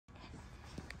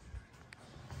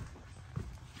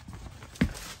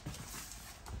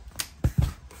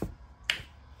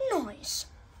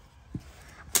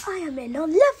I'm in a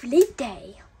lovely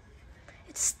day.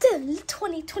 It's still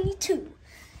 2022.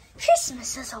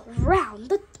 Christmas is around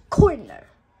the corner.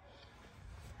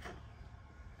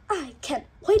 I can't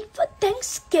wait for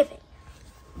Thanksgiving.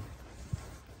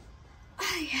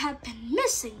 I have been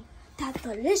missing that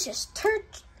delicious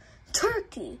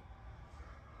turkey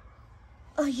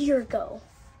a year ago.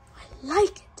 I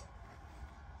like it.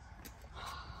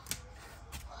 Oh,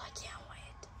 I can't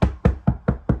wait.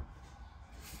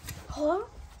 Huh?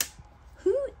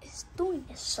 Who is doing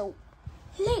this so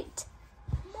late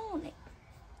morning?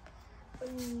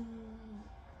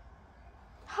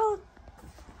 How?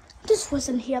 This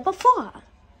wasn't here before.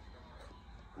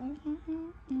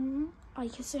 I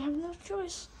guess I have no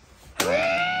choice.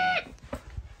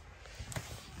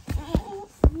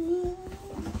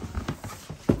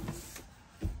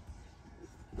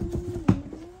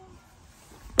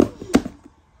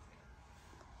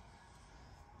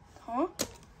 Huh?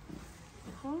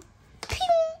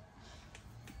 Ping!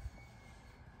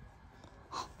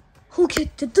 Who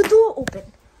kicked the door open?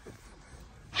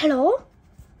 Hello?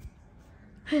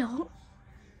 Hello?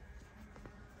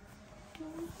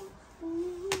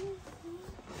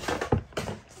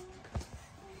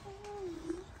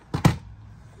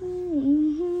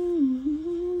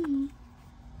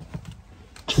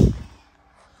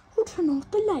 Who turned off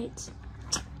the lights?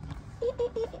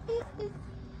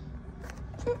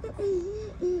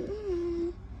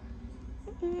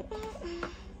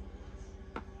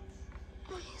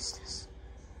 What is this?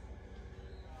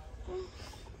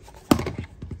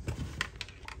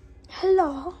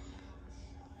 Hello?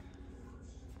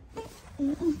 No.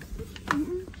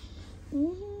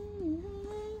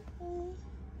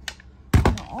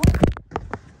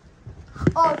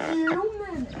 A few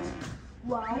minutes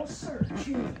while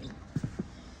searching.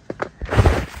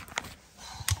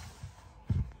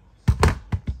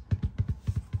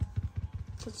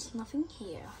 There's nothing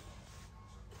here.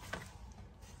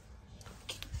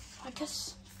 I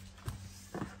guess,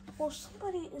 well,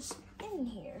 somebody is in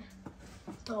here,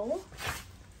 though.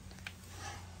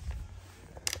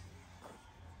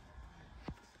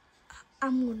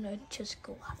 I'm gonna just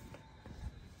go out.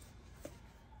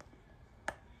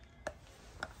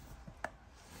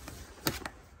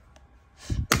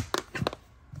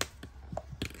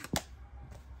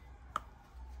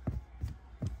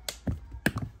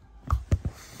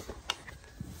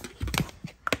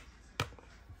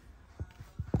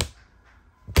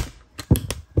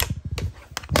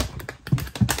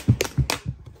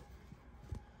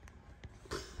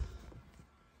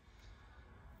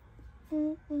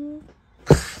 Oh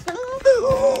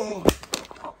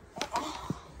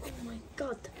my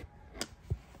God.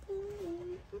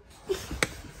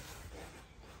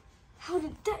 How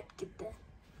did that get there?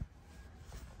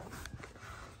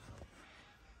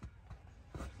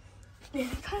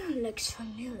 It kind of looks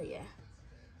familiar.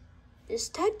 Is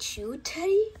that you,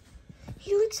 Teddy?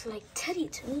 He looks like Teddy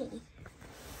to me.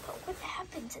 But what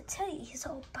happened to Teddy? He's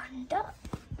all burned up.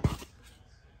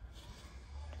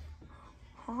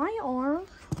 Hi, Arm.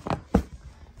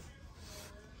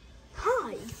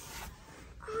 Hi,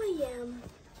 I am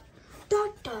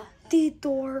Dr.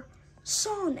 Theodore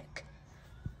Sonic.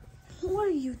 What are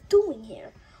you doing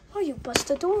here? Why you bust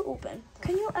the door open?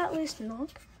 Can you at least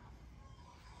knock?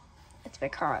 It's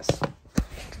because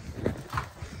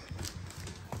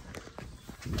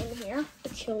I'm here to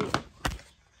kill you.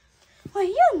 Well,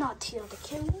 you're not here to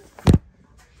kill me.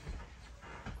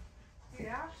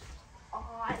 Yes,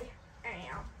 I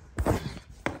am.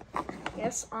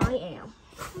 Yes, I am.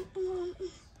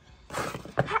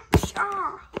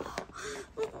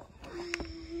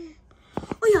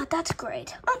 Oh yeah, that's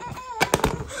great. I'm out.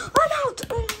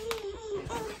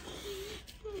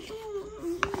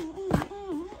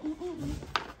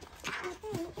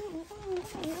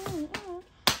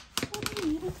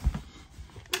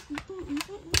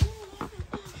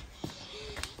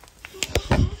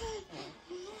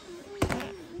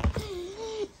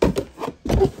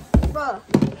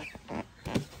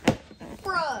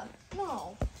 Bruh,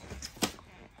 no.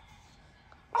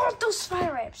 Oh, those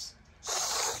fire apes.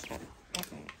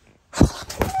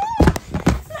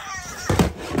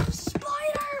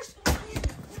 Spiders!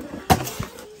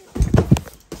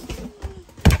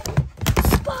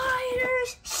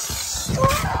 Spiders!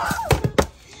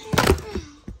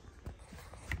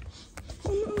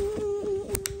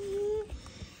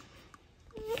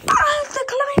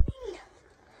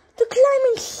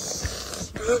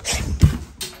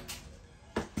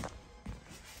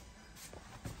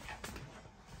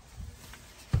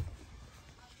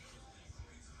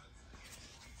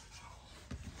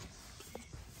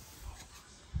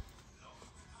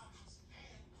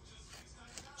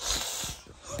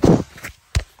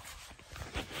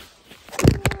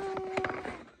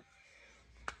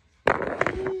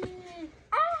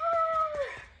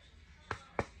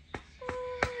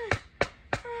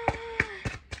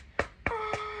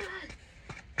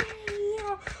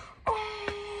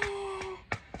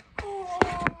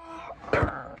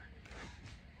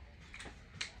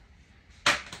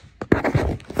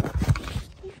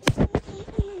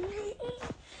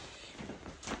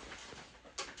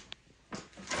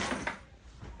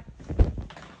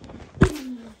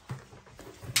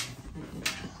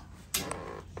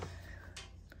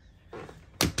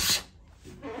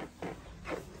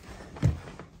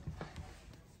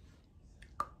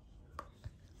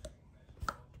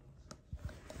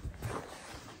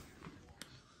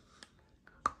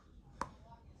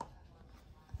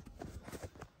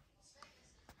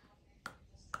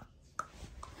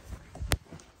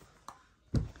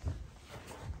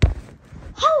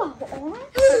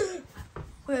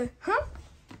 Wait, huh?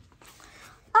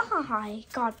 I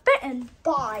got bitten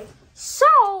by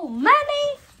so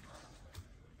many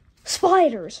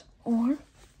spiders. Or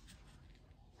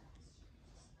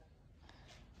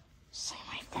say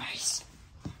my face.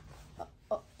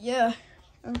 Yeah.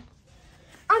 And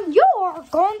you're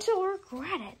going to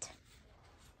regret it.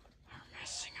 You're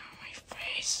messing on my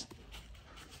face.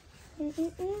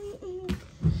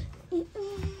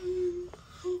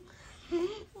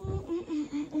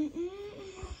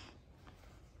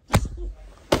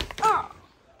 Oh.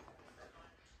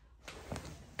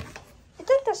 You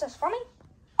think this is funny?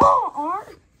 Or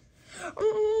I'm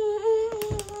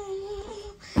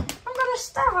gonna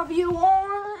stab you,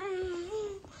 or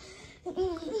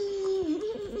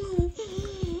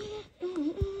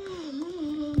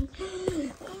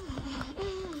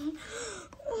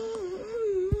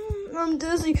I'm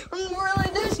dizzy. I'm really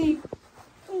dizzy.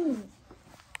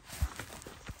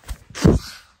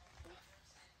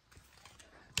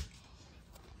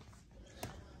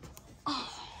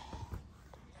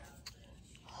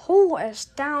 Who is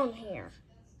down here?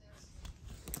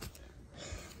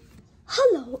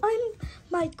 Hello, I'm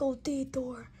Michael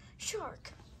Theodore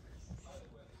Shark.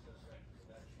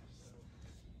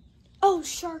 Oh,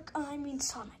 Shark, I mean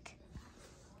Sonic.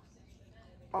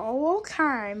 Oh,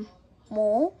 okay,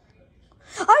 Mole.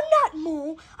 I'm not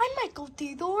Mole. I'm Michael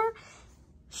Theodore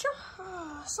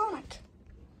Sonic.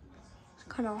 It's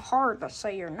kind of hard to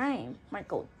say your name,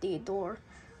 Michael Theodore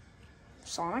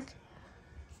Sonic.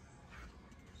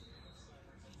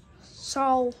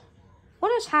 So,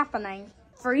 what is happening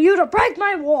for you to break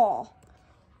my wall?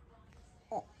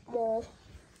 Oh, well,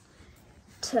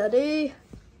 Teddy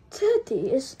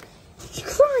is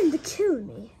trying to kill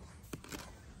me.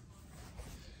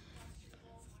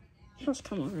 Just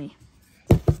come with me.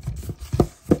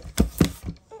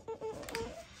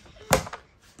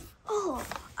 Oh,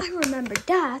 I remember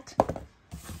that.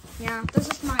 Yeah, this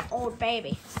is my old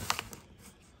baby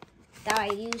that I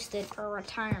used it for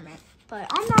retirement. But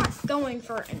I'm not going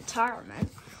for retirement.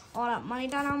 All that money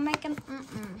that I'm making,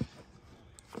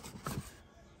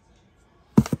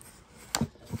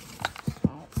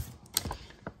 Oh.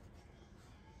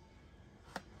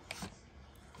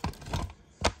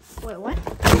 Wait, what?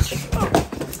 Oh.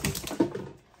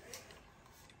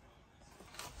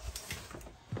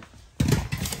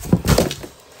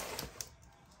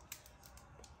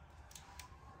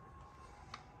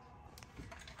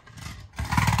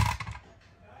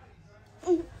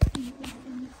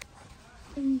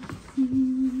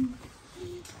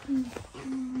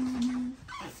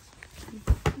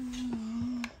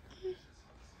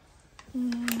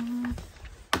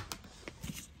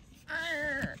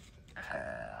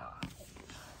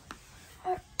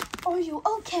 Are you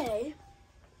okay?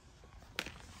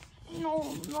 No,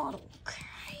 I'm not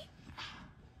okay.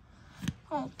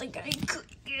 I don't think I could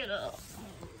get up.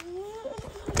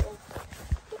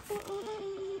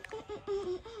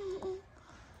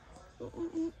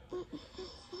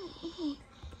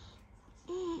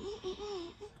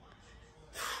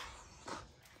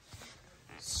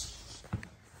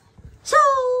 So,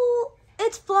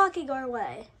 it's blocking our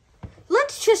way.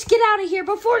 Let's just get out of here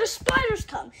before the spiders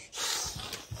come.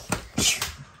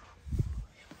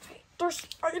 There's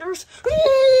spiders.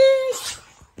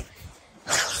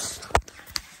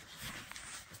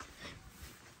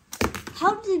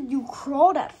 How did you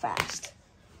crawl that fast?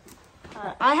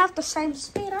 I have the same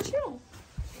speed as you.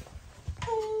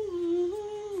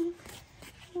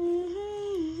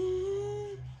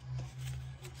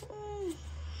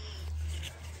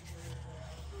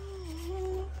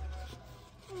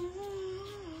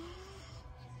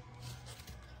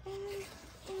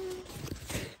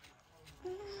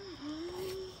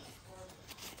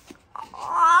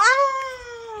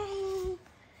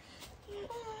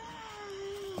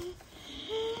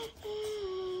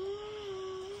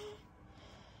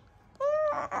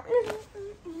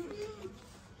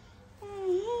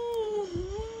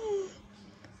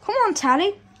 Come on,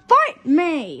 Teddy, fight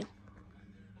me.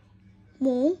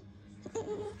 Mole.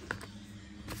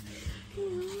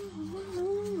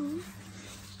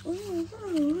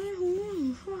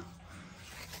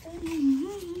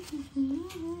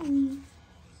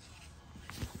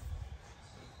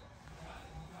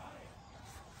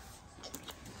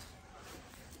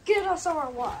 Get us our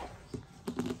way.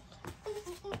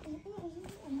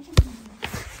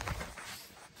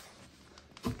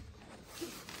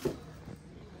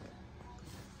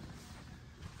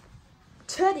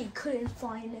 Teddy couldn't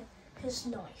find his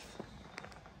knife,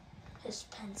 his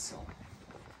pencil.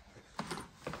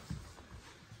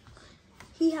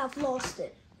 He have lost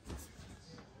it.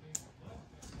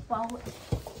 Well,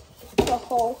 the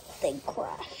whole thing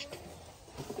crashed.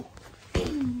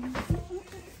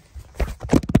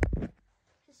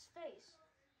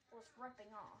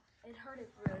 ripping off. It hurted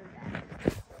really bad.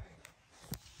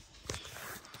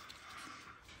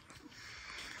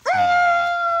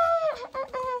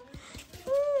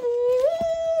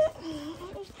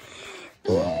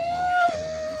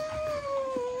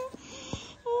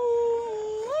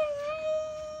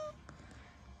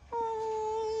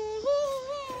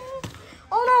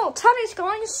 Oh no, Teddy's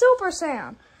going Super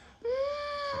Saiyan.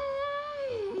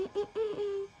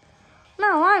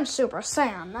 No, I'm Super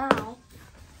Saiyan now.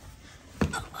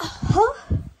 Huh?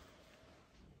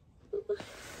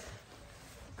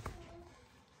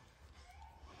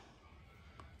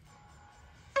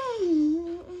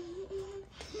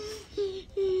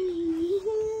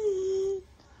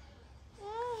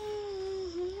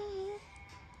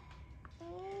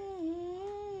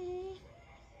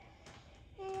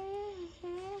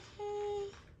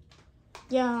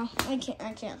 Yeah, I can't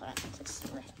find this.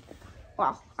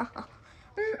 Wow.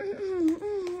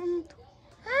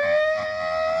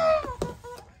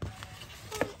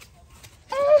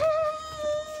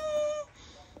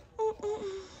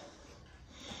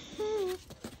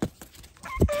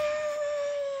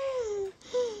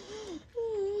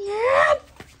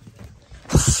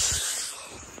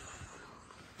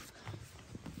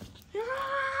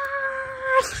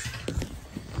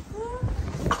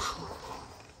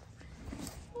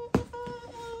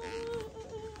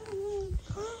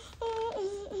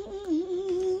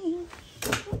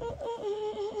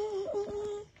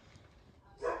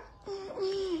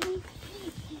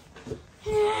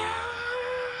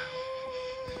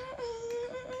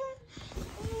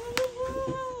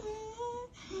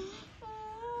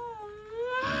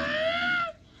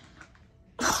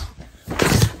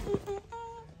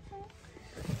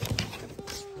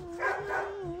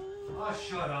 Oh,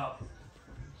 shut up.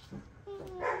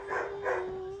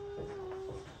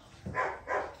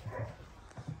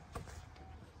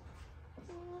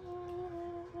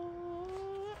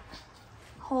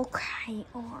 Okay,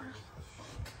 or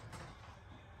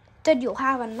did you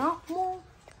have enough more?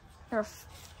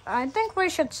 I think we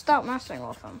should stop messing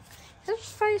with him. His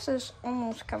face is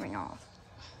almost coming off,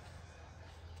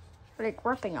 like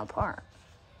ripping apart.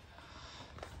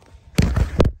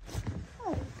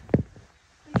 Oh,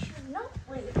 we should not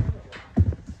leave him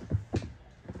alone.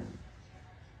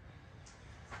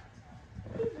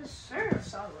 He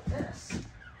deserves all of this.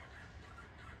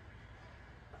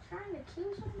 Trying to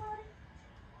kill somebody?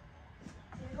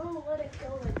 You're gonna let it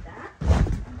go like that?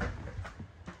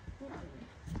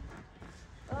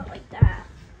 Not like that.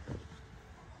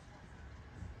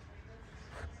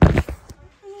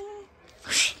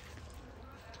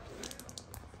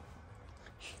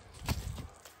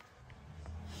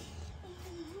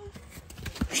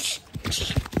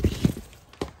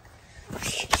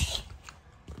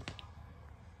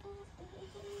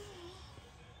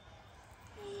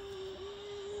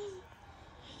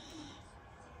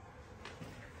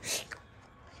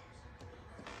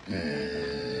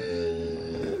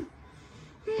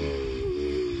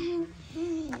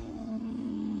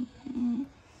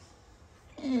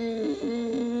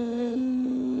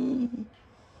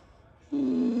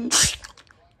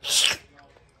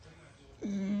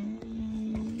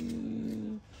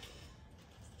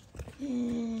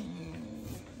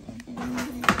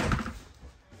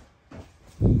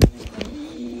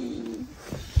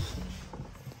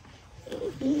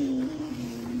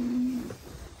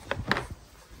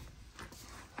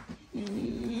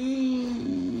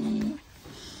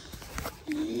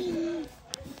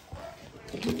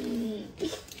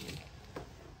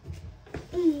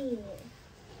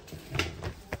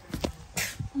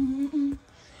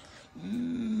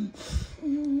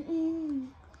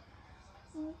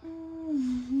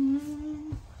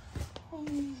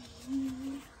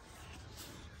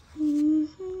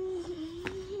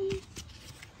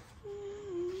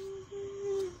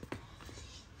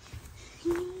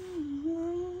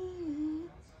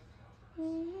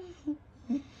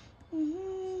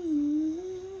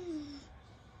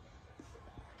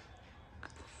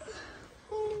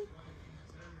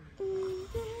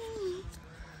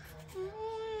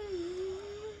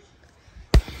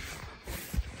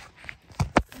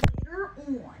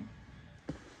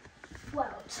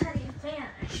 Well, Teddy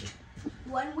vanished.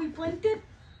 When we blinked it,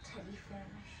 Teddy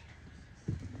vanished.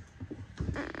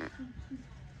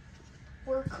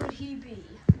 Where could he be?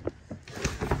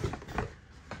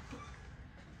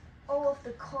 All of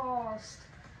the cost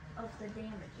of the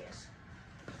damages.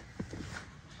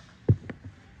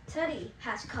 Teddy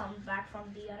has come back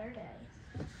from the other day.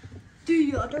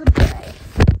 The other day.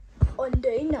 On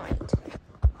day 9.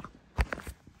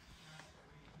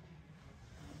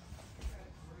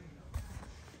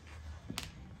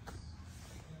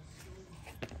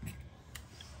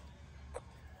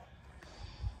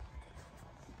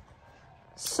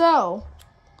 So,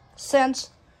 since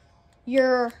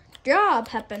your job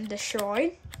had been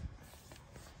destroyed,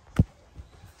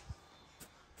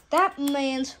 that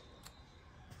means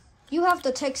you have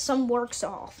to take some works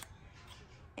off.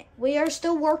 We are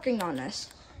still working on this.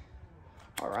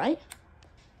 All right?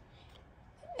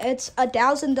 It's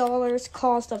 $1,000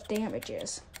 cost of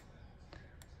damages.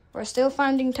 We're still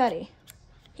finding Teddy.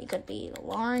 He could be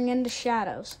luring in the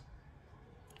shadows.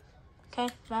 Okay,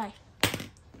 bye.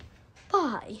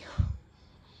 Bye.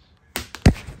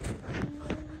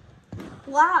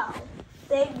 Wow,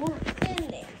 they were in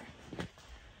there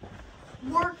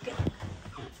working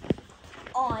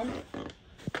on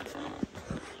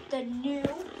the new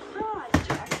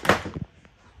project.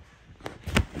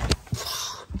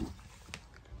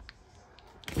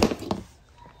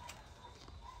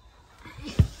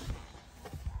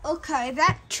 Okay,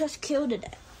 that just killed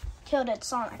it. Killed it,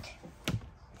 Sonic.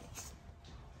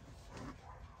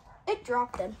 It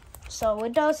dropped him, so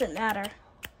it doesn't matter.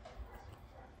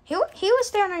 He was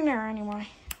standing there anyway.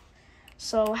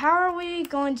 So how are we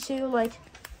going to, like,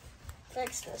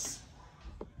 fix this?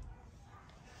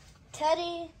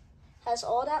 Teddy has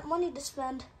all that money to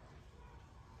spend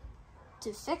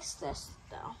to fix this,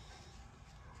 though.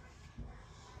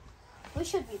 We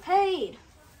should be paid.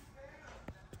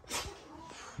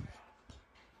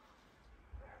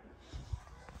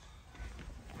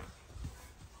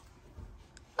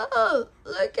 Oh,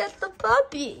 look at the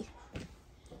puppy.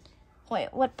 Wait,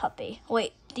 what puppy?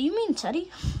 Wait, do you mean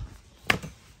Teddy?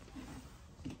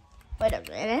 Wait a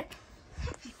minute.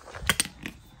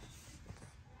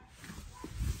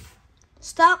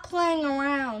 Stop playing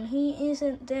around. He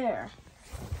isn't there.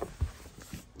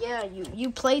 Yeah,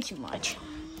 you play too much.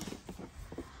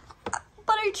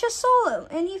 But I just saw him,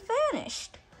 and he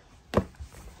vanished.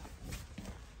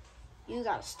 You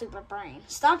got a stupid brain.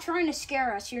 Stop trying to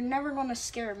scare us. You're never going to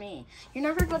scare me. You're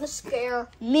never going to scare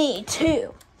me,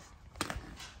 too.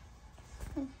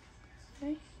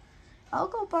 Okay. I'll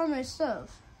go by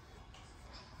myself.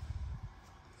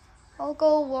 I'll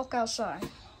go walk outside.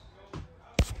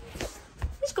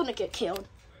 He's going to get killed.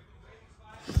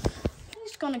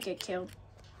 He's going to get killed.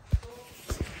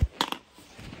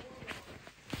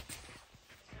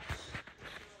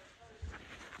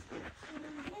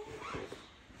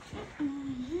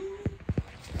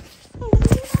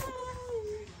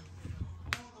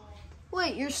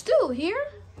 Wait, you're still here?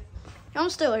 I'm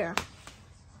still here.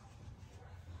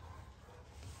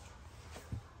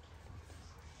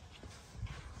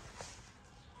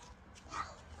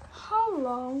 How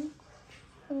long?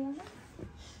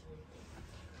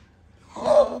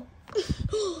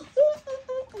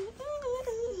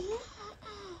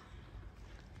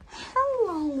 How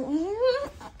long?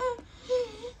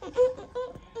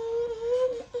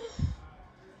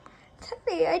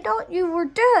 Teddy, I thought you were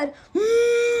dead.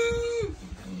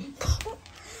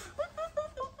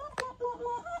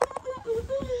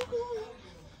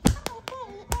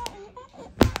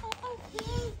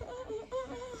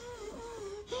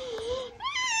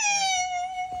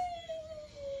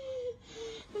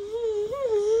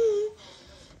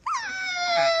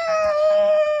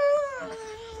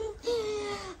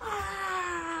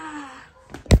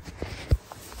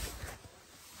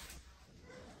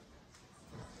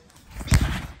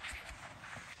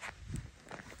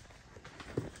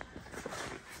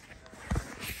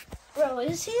 Bro,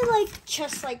 is he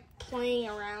just playing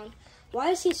around? Why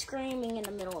is he screaming in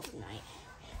the middle of the night?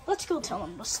 Let's go tell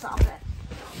him to stop it.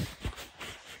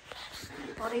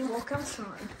 Buddy, walk outside.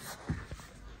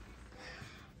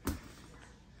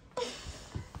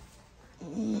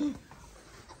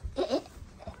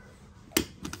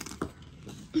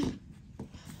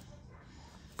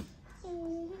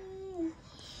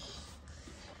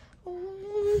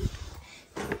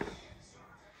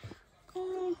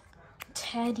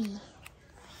 Teddy.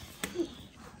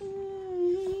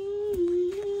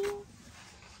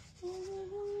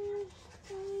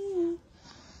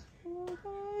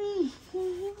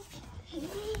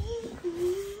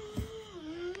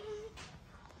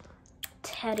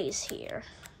 Teddy's here.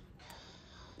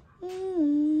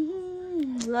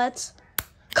 Let's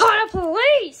call the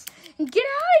police and get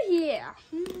out of here.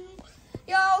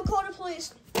 Yo, call the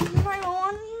police.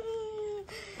 911.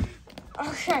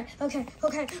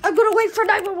 Okay. I'm gonna wait for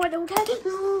 911, okay?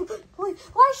 Wait,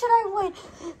 why should I wait?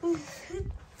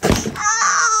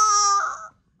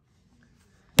 Ah!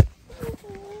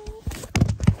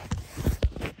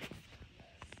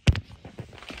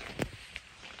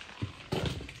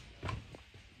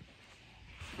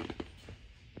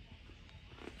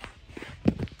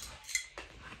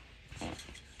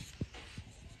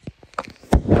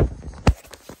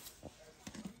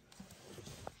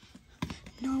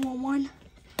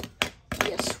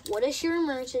 What is your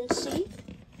emergency?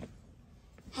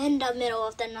 In the middle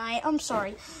of the night. I'm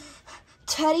sorry.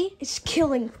 Teddy is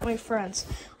killing my friends.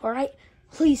 All right?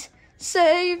 Please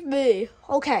save me.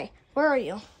 Okay, where are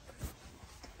you?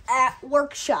 At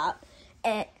workshop.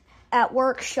 At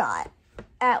workshop.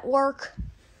 At workshop.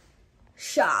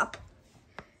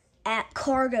 At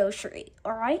Cargo Street.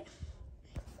 All right?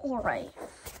 All right.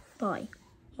 Bye.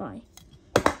 Bye.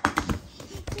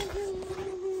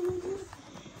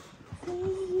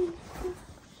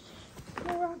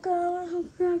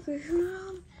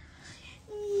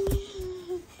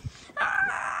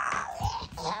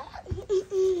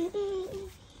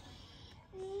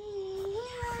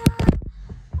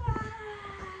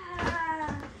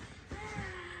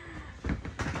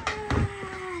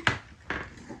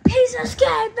 He's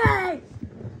escaping!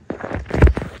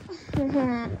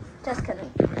 Just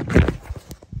kidding.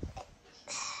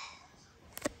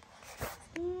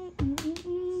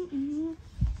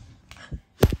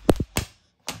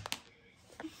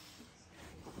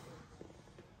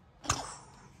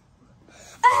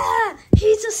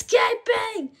 He's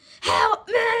escaping! Help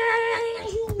me!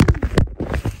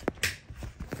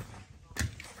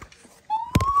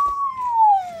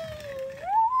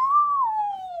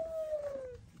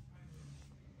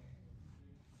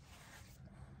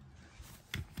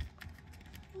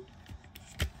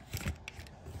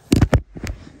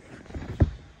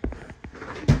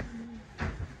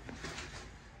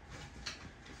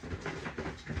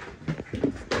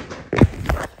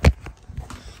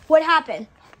 What happened?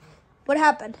 What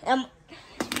happened?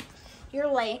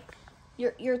 You're late.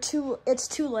 It's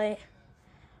too late.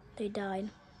 They died.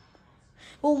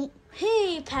 Well,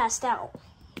 he passed out.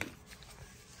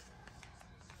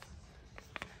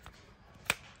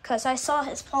 'Cause I saw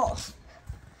his pulse.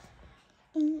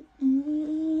 One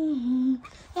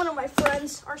of my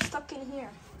friends are stuck in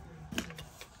here.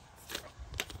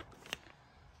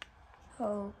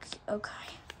 Okay.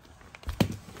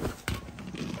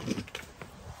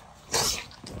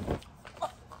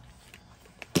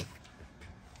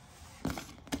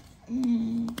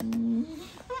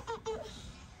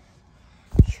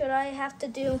 Should I have to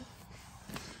do?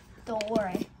 Don't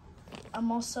worry.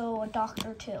 I'm also a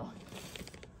doctor too.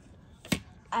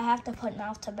 I have to put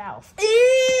mouth to mouth.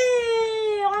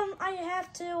 I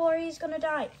have to, or he's gonna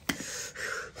die.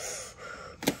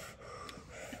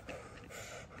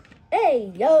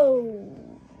 Hey, yo.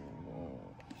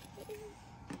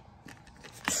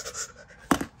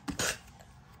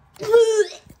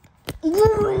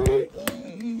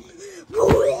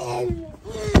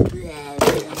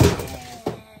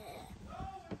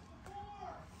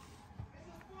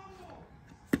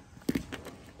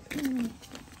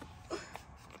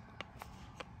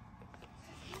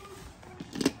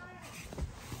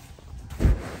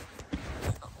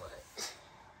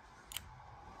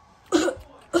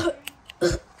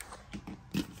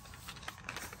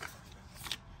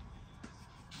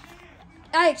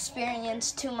 I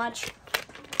experienced too much.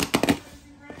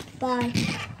 Bye.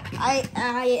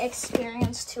 I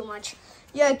experienced too much.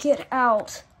 Yeah, get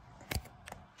out.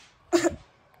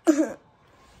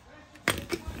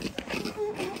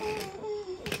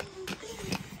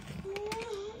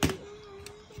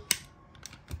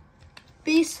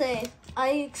 Be safe. I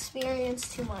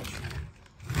experienced too much.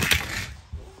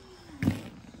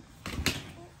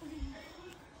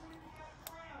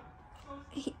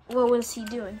 What was he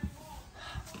doing?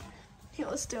 He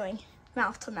was doing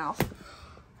mouth to mouth.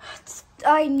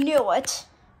 I knew it.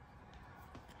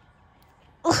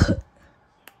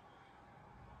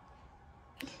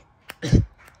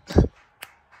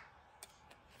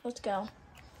 Let's go.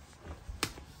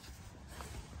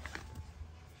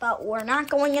 But we're not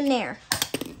going in there.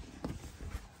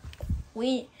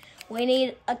 We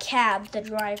need a cab to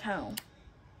drive home.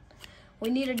 We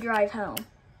need to drive home.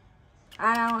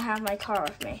 I don't have my car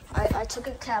with me. I took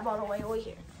a cab all the way over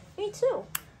here. Me too.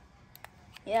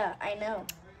 Yeah, I know.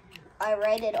 I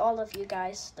rated all of you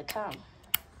guys to come.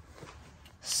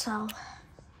 So,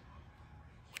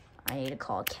 I need to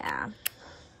call a cab.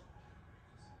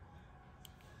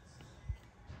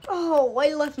 Oh,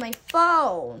 I left my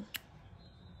phone.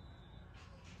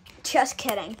 Just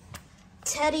kidding.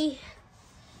 Teddy,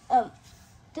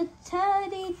 did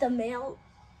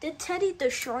Teddy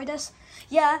destroy this?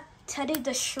 Yeah, Teddy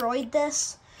destroyed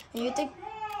this.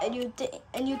 And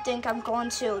you think I'm going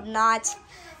to not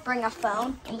bring a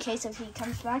phone in case if he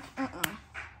comes back? Okay.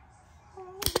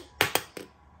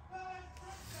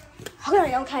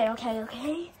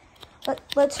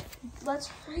 Let's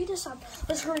hurry this up.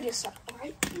 All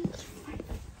right? Let's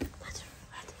be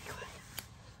quiet.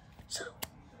 So,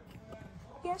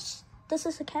 yes, this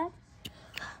is a cab.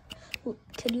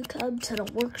 Can you come to the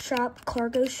workshop,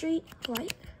 Cargo Street,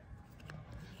 right?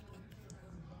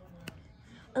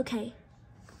 Okay,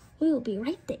 we will be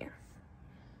right there.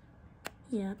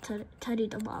 Yeah, Teddy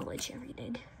demolish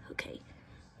everything. Okay,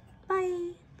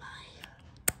 bye.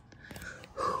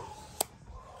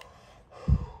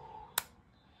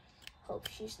 Hope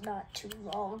she's not too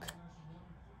long.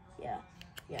 Yeah,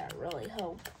 I really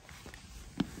hope.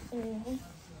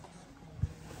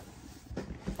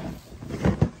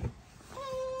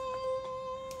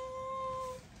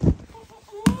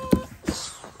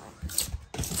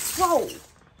 Whoa!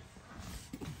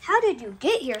 How did you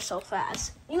get here so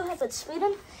fast? You have it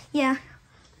speeding? Yeah.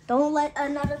 Don't let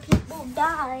another people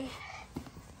die.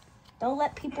 Don't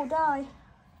let people die.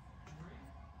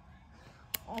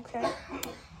 Okay.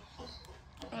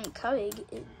 I'm coming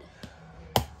in.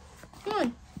 Come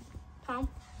on, Tom.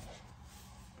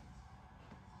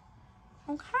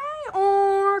 Okay,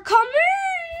 or come in.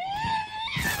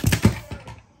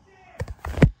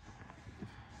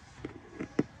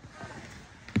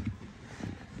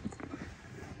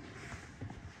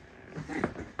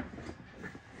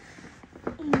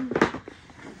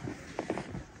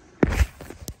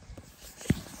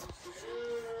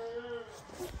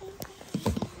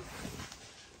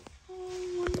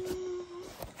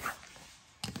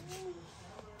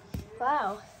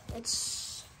 Wow,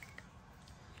 it's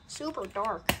super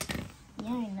dark.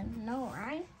 Yeah, I know,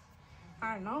 right?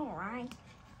 I know, right?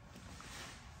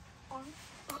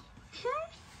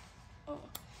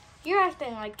 You're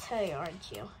acting like Teddy,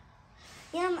 aren't you?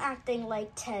 Yeah, I'm acting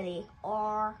like Teddy,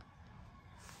 or...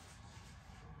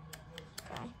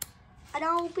 Okay. I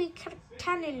don't be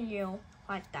pretending you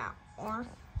like that, or...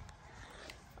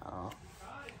 Oh.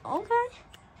 Okay.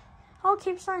 I'll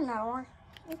keep saying that, or...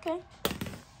 Okay.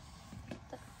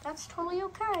 That's totally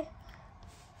okay.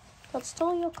 That's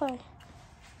totally okay.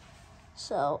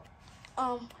 So,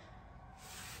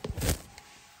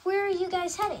 where are you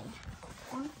guys heading?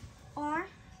 Or?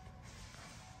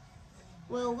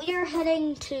 Well, we are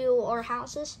heading to our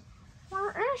houses.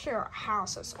 Where is your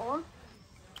houses, or?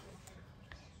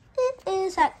 It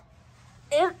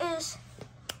is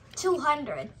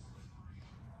 200.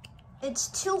 It's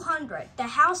 200. The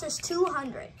house is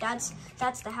 200. That's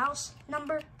the house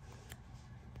number.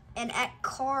 And at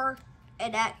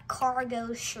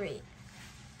Cargo Street.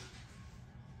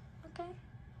 Okay,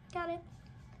 got it.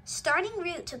 Starting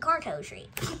route to Cargo Street.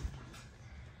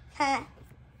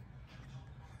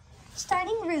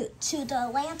 Starting route to the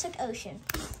Atlantic Ocean.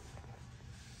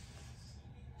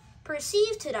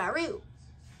 Proceed to the route.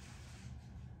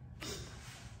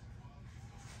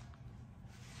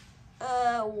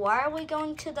 Why are we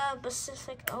going to the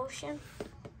Pacific Ocean?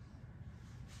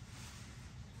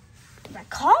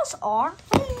 Because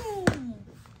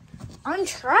I'm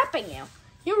trapping you.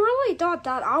 You really thought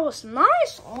that I was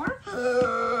nice, or?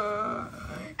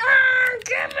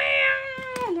 Get me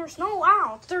out! There's no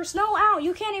out. There's no out.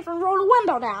 You can't even roll the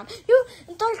window down.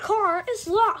 The car is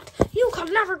locked. You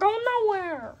can never go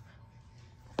nowhere.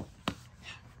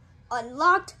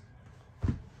 Unlocked.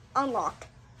 Unlocked.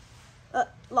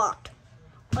 Locked.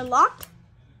 Unlocked.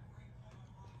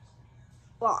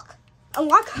 Lock.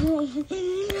 Unlock. How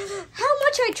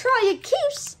much I try, it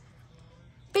keeps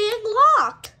being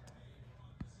locked.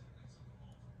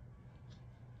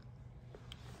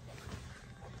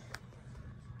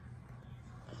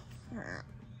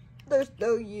 There's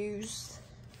no use.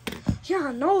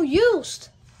 Yeah, no use.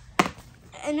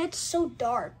 And it's so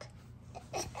dark.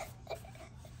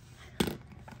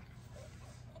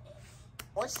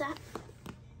 What's that?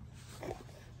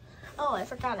 Oh, I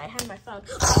forgot I had my phone.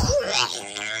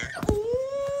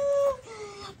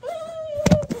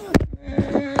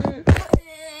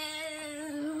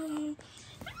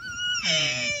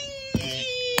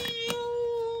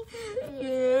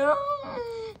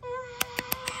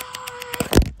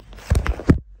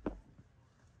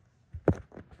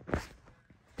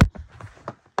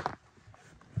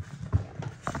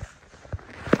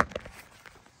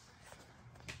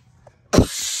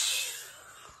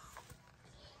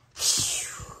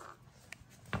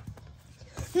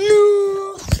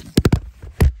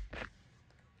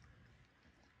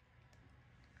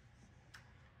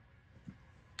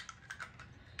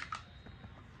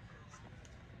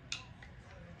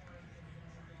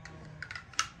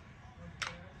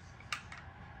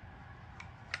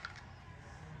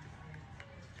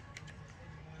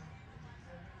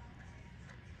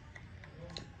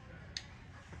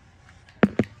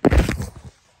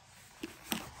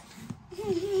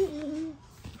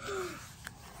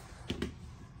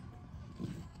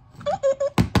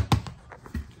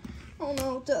 Oh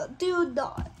no, do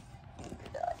not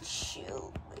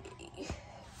shoot me.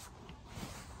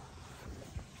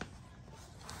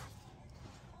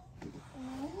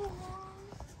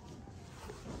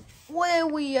 What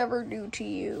did we ever do to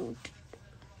you?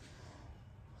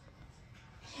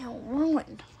 You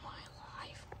ruined my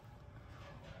life.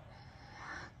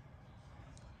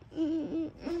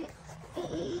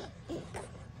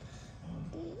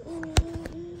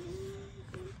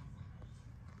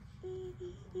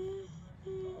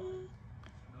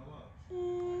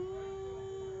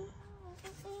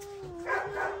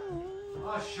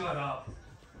 Oh, shut up.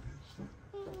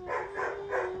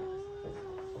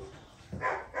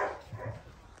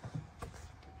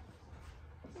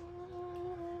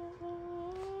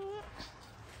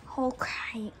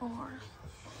 Okay, or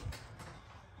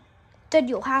did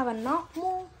you have enough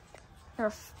more?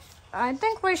 I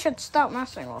think we should stop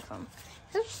messing with him.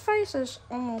 His face is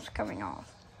almost coming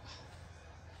off,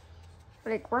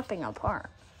 like ripping apart.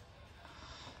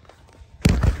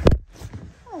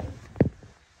 Oh,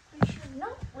 we should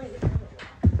not leave him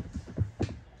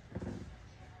alone.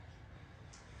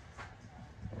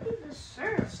 He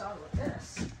deserves all of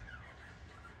this.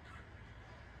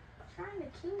 Trying to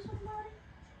kill somebody?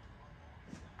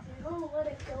 You're gonna let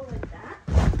it go like that?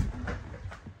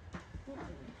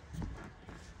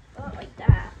 Not like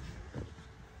that.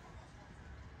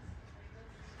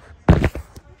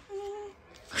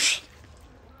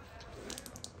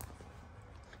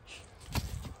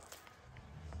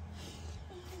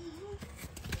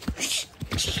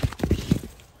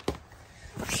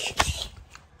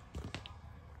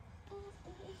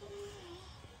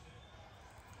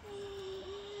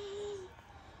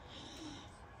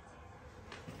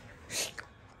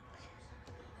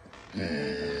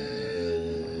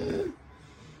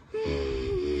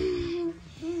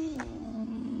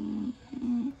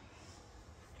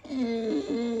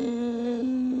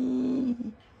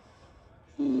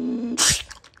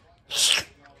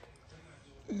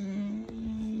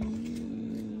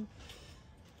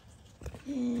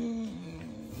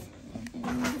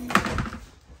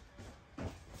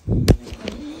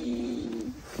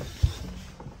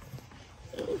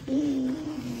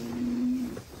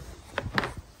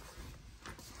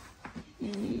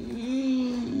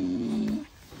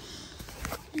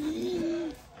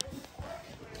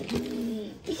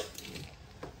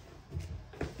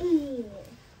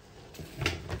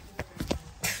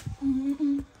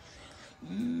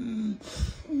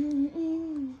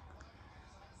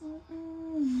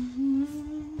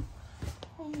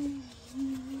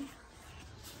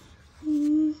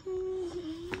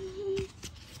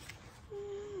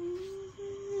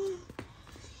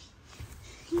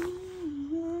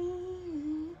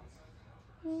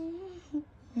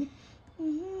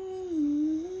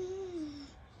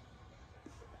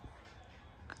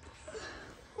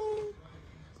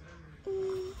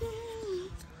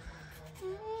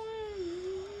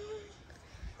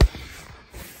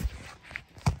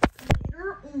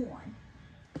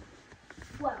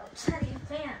 Well, Teddy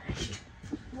vanished.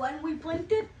 When we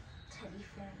blinked it, Teddy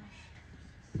vanished.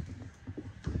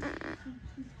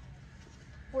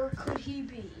 Where could he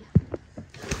be?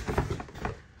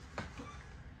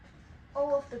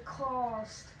 All of the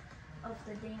cost of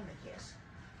the damages.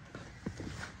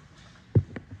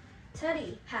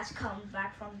 Teddy has come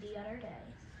back from the other day.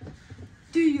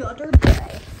 The other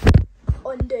day.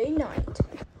 On day 9.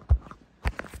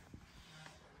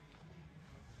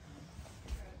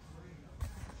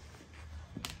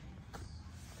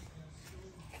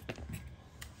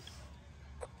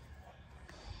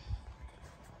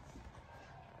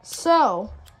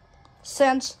 So,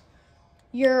 since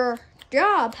your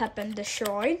job had been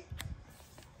destroyed,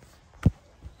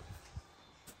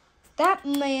 that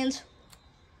means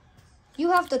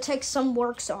you have to take some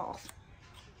works off.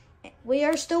 We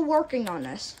are still working on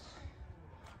this.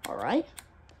 All right?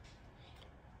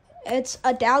 It's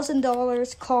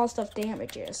 $1,000 cost of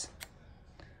damages.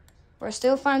 We're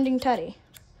still finding Teddy.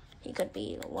 He could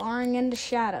be luring in the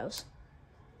shadows.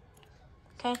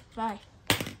 Okay, bye.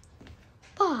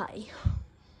 Bye.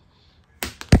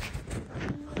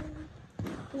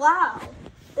 Wow,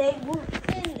 they were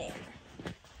in there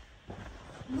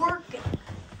working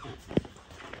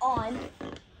on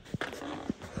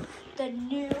the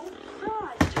new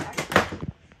project.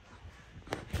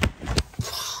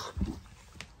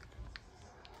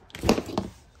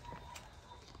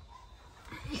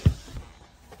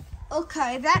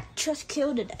 Okay, that just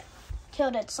killed it.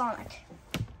 Killed it, Sonic.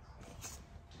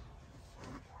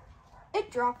 It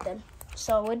dropped him,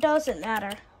 so it doesn't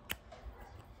matter.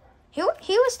 He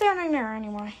was standing there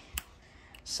anyway.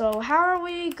 So how are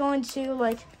we going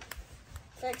to,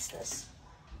 fix this?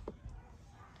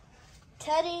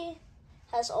 Teddy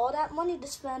has all that money to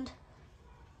spend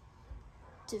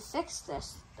to fix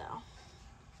this, though.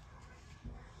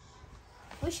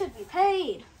 We should be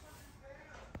paid.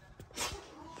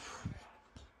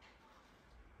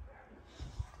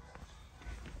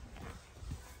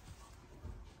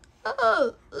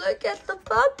 Oh, look at the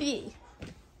puppy.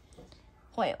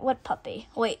 Wait, what puppy?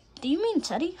 Wait, do you mean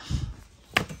Teddy?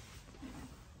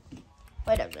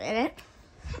 Wait a minute.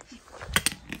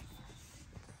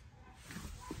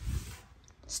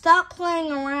 Stop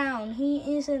playing around.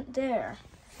 He isn't there.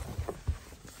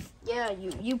 Yeah,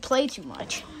 you play too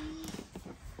much.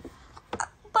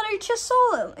 But I just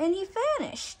saw him, and he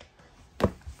vanished.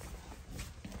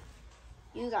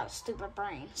 You got a stupid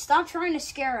brain. Stop trying to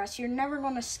scare us. You're never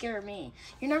going to scare me.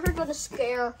 You're never going to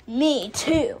scare me,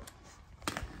 too.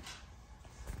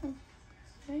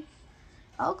 Okay.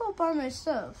 I'll go by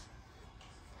myself.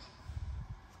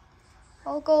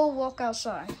 I'll go walk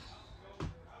outside.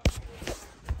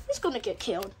 He's going to get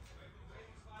killed.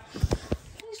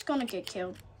 He's going to get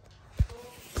killed.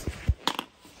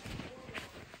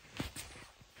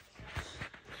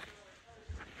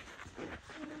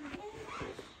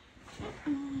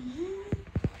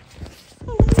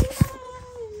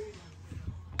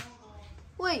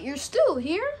 Wait, you're still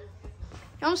here?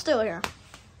 I'm still here.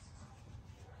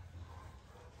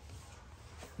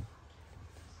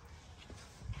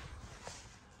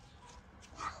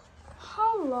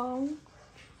 How long?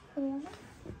 How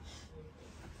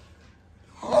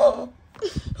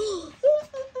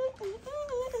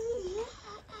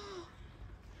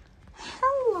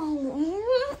long?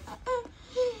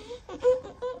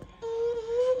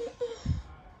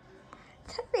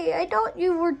 Teddy, I thought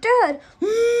you were dead.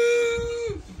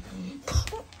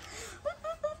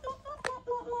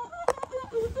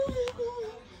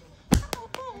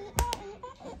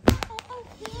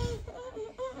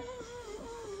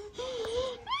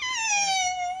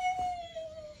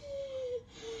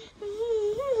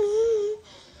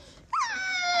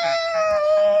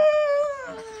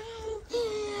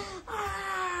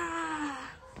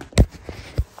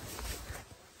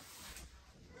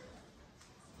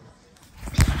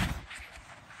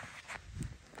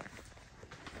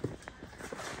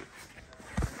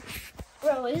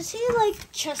 Bro, is he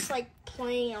just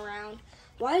playing around?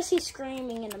 Why is he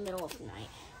screaming in the middle of the night?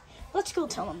 Let's go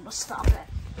tell him to stop it.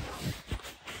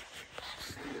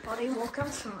 Buddy, walk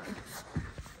outside.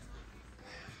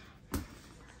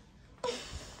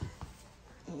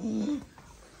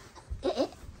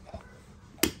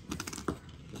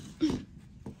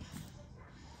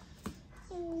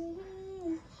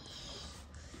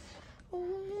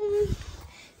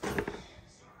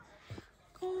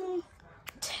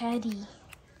 Teddy.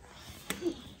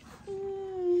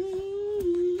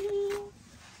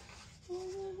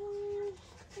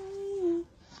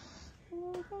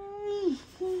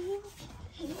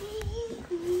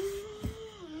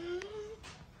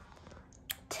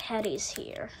 Teddy's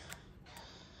here.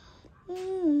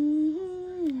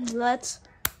 Let's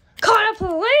call the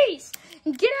police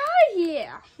and get out of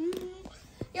here.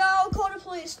 Yo, call the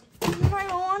police.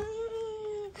 911.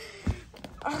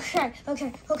 Okay.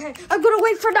 I'm gonna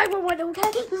wait for 911,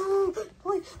 okay?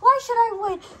 Wait, why should I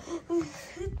wait?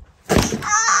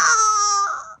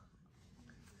 Ah!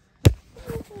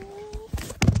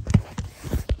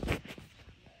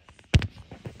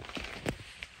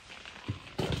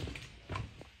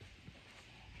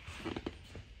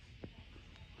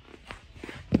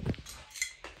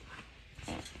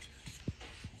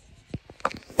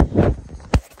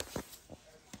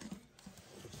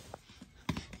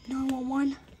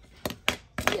 911.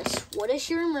 Yes, what is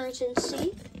your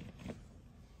emergency?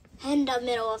 In the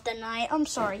middle of the night. I'm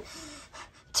sorry.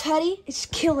 Teddy is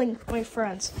killing my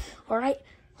friends. Alright?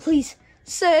 Please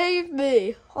save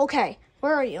me. Okay,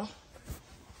 where are you?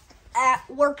 At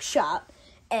workshop.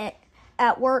 At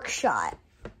workshop.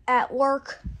 At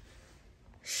workshop.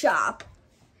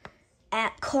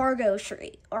 At Cargo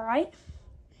Street. Alright?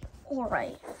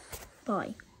 Alright.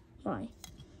 Bye. Bye.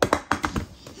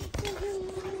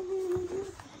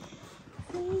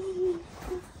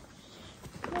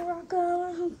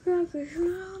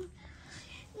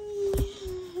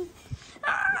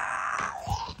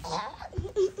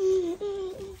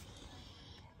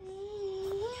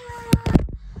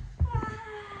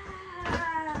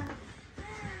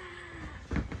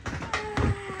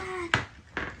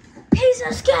 He's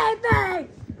escaping!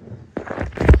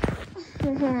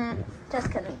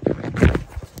 Just kidding.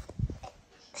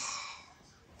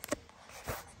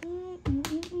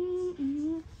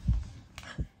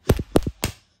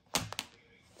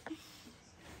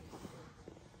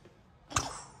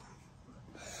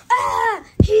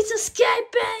 He's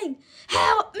escaping!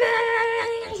 Help me!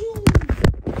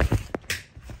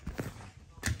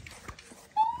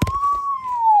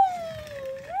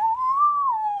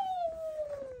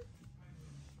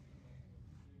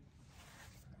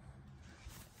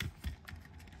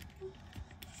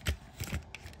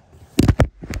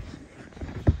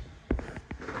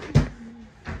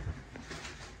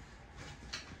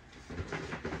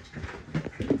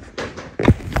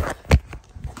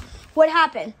 What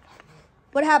happened?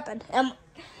 What happened?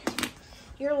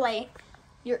 You're late.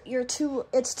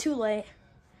 It's too late.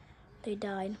 They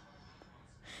died.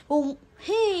 Well,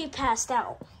 he passed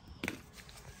out.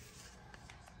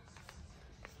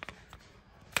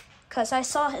 Because I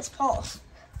saw his pulse.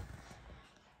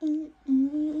 One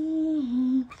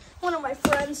of my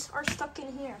friends are stuck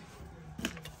in here.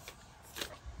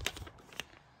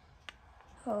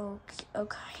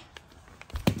 Okay.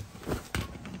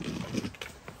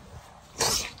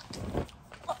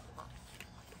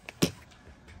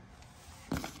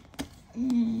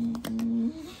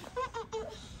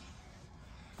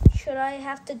 Should I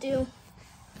have to do?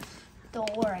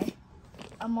 Don't worry.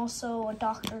 I'm also a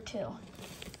doctor too.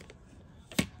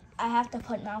 I have to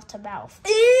put mouth to mouth.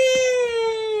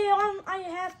 I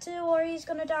have to, or he's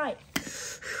gonna die.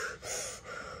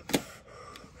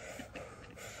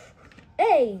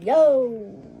 Hey,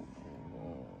 yo.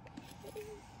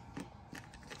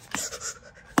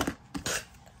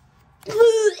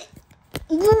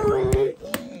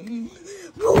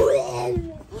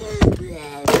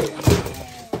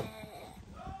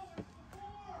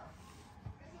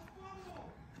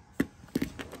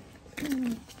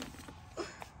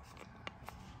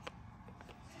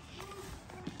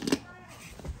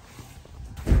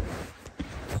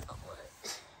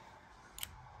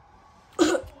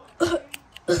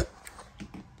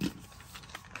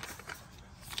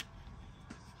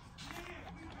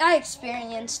 I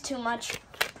experienced too much.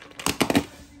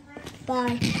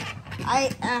 Bye.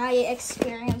 I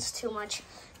experienced too much.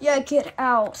 Yeah, get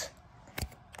out.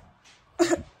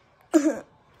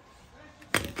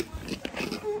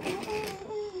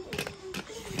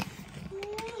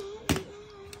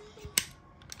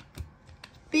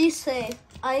 Be safe.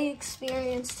 I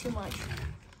experienced too much.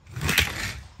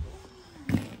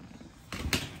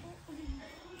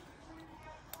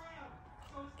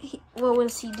 What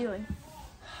was he doing?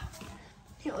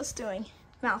 He was doing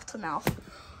mouth to mouth.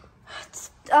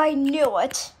 I knew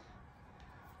it.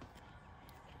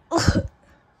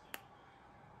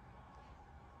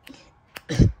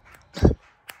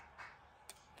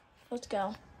 Let's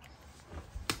go.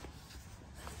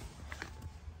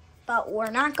 But we're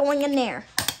not going in there.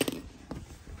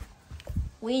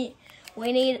 We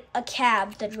need a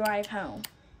cab to drive home.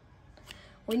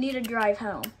 We need to drive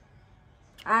home.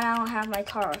 I don't have my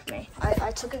car with me.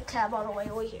 I took a cab all the way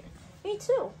over here. Me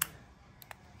too.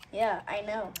 Yeah, I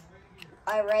know.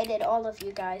 I rated all of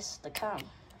you guys to come.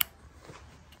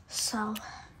 So,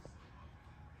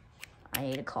 I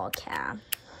need to call a cab.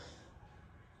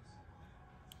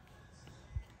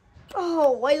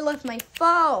 Oh, I left my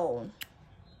phone.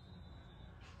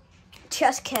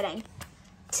 Just kidding.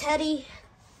 Teddy,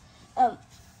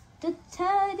 did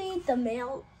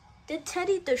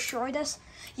Teddy destroy this?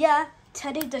 Yeah,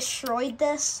 Teddy destroyed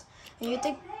this.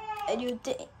 And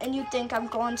you think I'm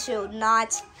going to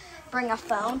not bring a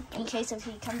phone in case if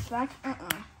he comes back?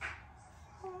 Okay.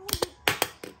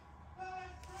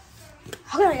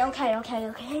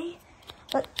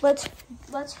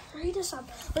 Let's hurry this up.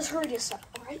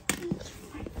 All right? Let's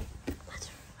be quiet.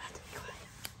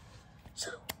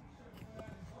 So,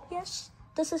 yes,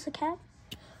 this is a cab.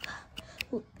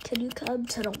 Can you come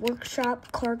to the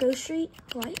workshop, Cargo Street,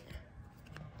 right?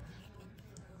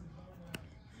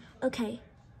 Okay,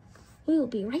 we will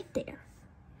be right there.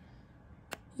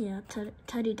 Yeah,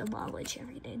 Teddy demolished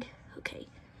everything. Okay,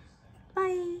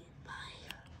 bye.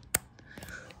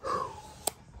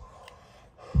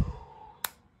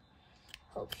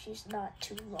 Hope she's not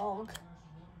too long.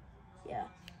 Yeah,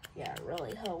 I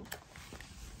really hope.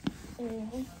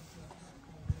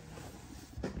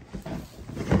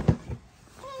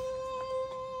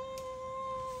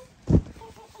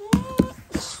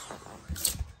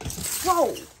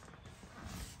 Whoa!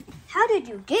 How did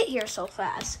you get here so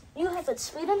fast? You have it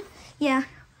speeding? Yeah.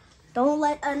 Don't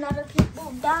let another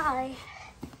people die.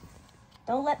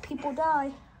 Don't let people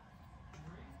die.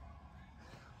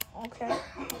 Okay.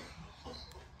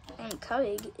 I'm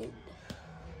coming in.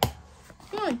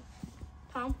 Come on,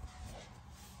 Tom.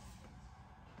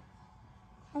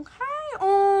 Okay,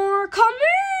 or come in.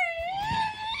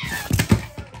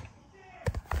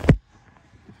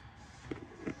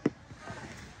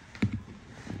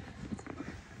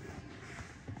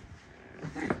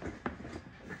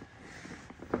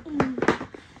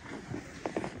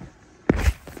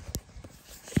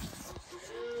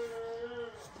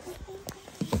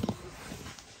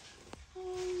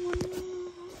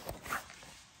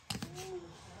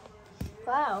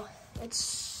 Wow,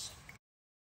 it's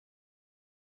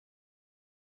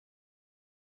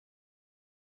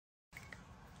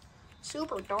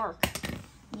super dark.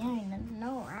 Yeah, I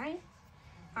know, right?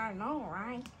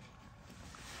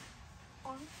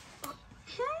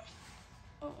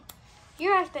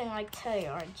 You're acting like Teddy,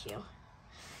 aren't you?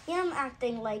 Yeah, I'm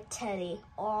acting like Teddy.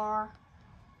 Or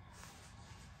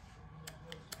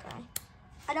okay,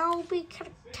 I don't be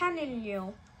pretending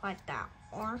you like that.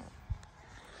 Or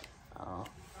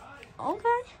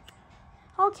okay,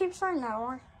 I'll keep saying that.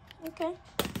 Or okay,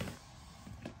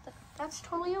 that's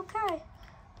totally okay.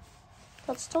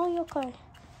 That's totally okay.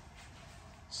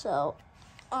 So,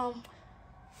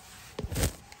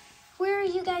 where are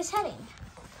you guys heading?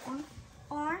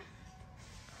 Or?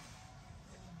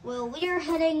 Well, we are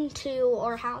heading to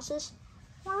our houses.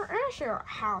 Where is your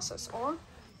houses, or?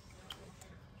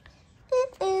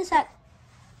 It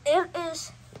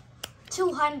is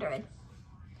 200.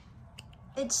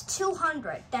 It's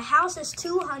 200. The house is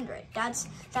 200. That's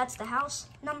the house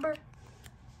number.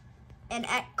 And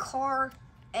at Cargo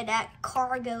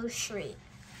Street.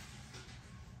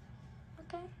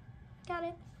 Okay, got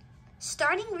it.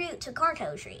 Starting route to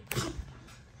Cargo Street.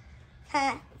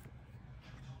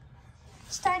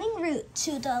 Starting route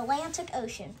to the Atlantic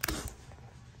Ocean.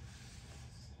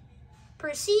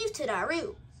 Proceed to that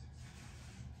route.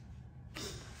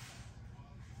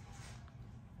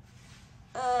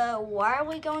 Why are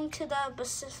we going to the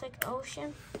Pacific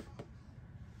Ocean?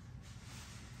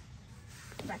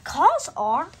 Because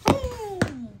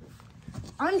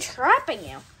I'm trapping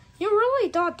you. You really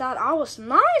thought that I was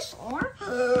nice, or?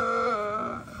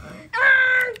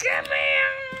 Get me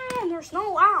out! There's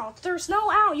no out. There's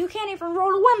no out. You can't even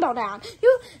roll the window down.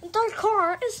 The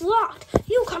car is locked.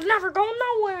 You can never go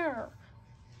nowhere.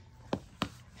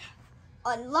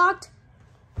 Unlocked.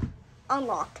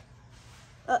 Unlocked.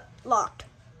 Locked.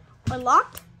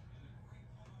 Unlocked.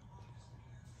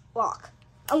 Lock.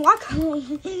 Unlock. How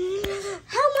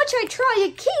much I try,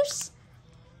 it keeps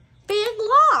being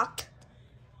locked.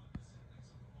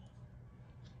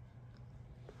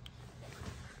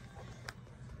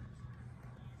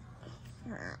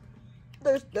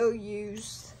 There's no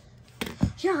use.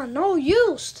 Yeah, no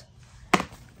use.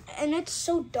 And it's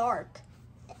so dark.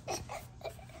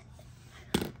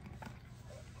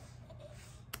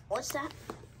 What's that?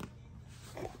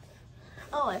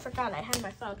 Oh, I forgot I had my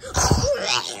phone.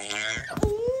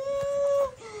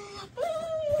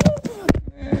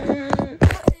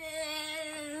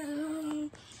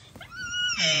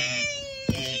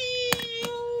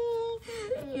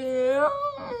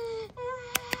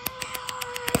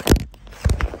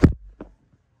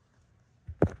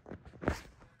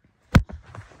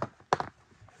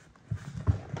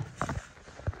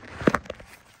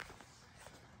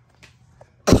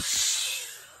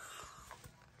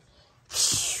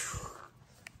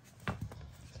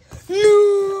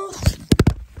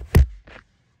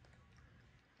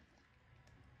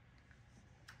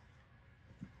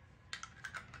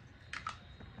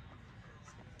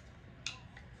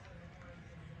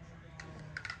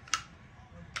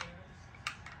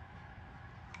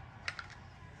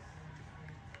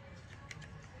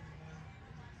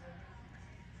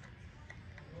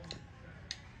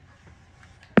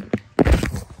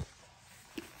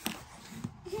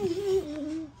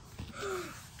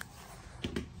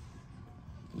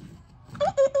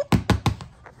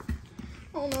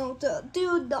 Oh no,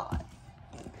 do not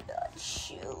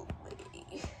shoot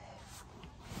me.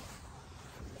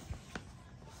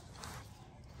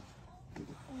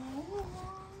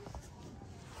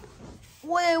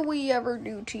 What did we ever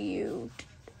do to you?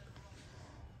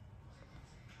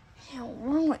 You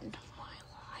ruined my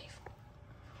life.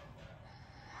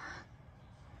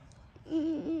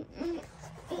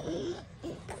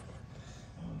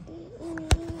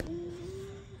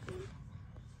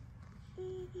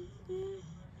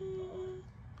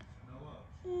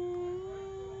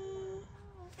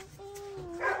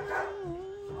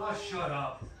 Oh, shut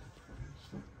up.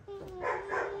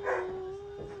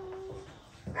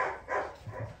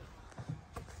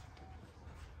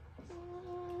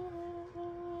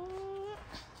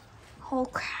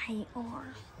 Okay, or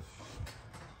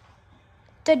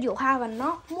did you have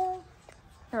enough more?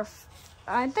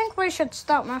 I think we should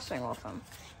stop messing with him.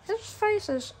 His face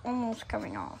is almost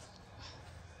coming off,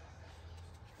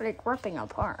 like ripping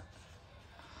apart.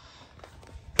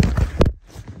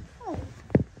 Oh,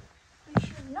 we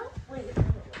should not leave him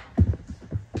alone.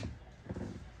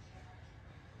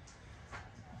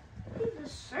 He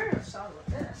deserves all of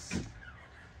this.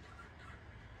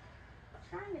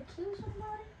 Trying to kill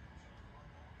somebody?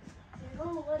 You're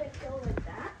gonna let it go like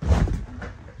that?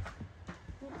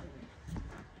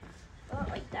 Not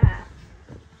like that.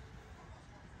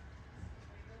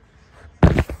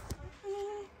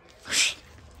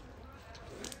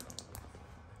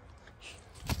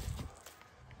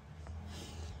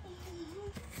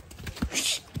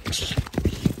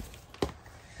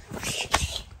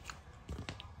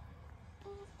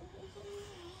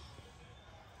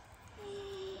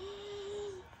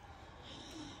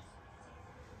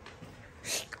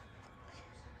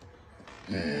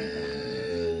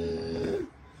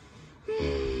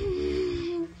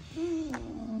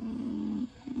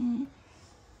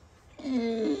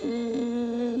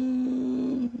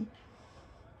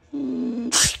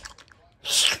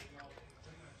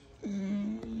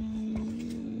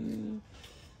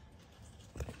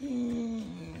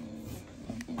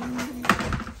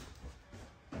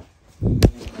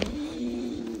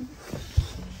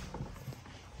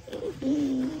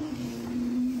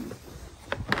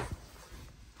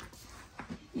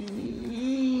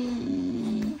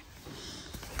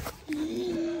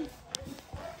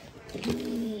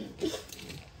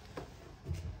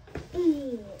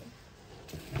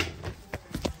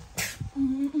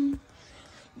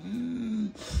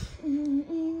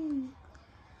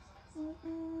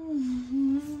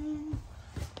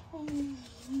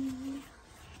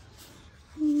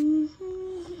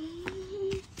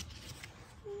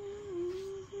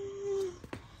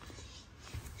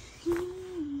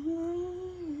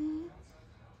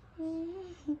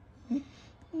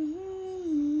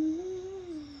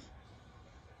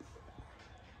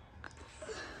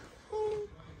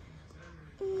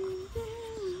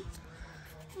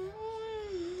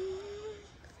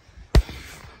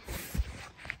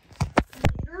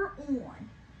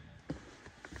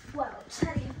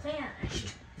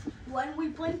 When we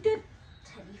blinked it,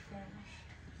 Teddy vanished.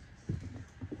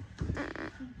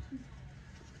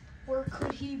 Where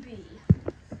could he be?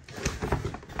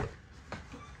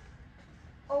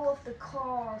 All of the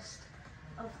cost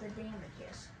of the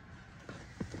damages.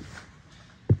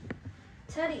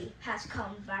 Teddy has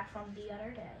come back from the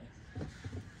other day.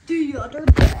 The other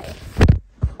day,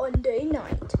 on day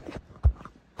 9.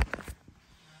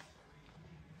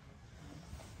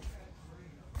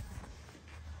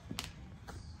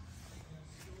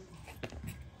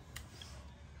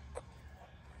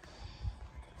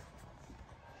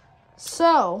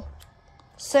 So,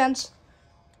 since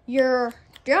your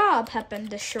job had been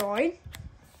destroyed,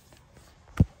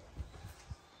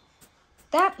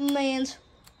 that means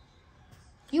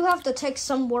you have to take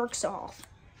some works off.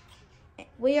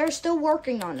 We are still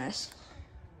working on this.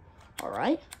 All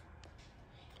right?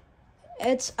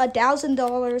 It's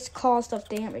 $1,000 cost of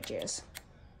damages.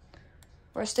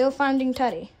 We're still finding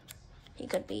Teddy. He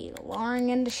could be luring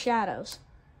in the shadows.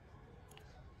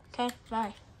 Okay,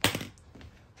 bye.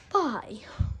 Bye.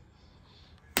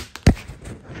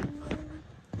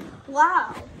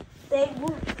 Wow, they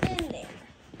were in there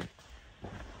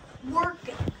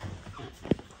working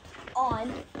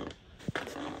on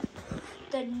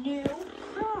the new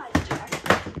project.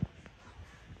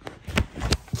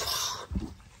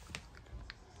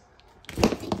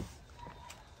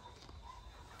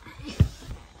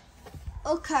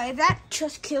 Okay, that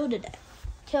just killed it.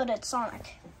 Killed it,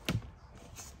 Sonic.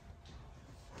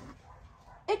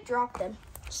 It dropped him,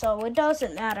 so it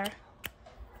doesn't matter.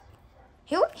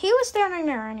 He was standing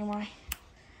there anyway.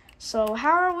 So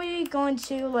how are we going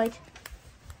to,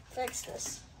 fix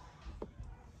this?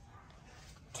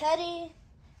 Teddy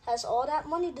has all that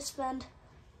money to spend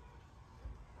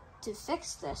to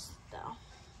fix this, though.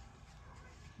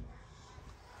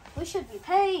 We should be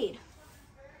paid.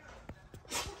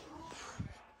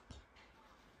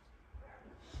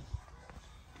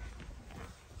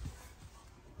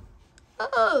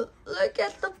 Oh, look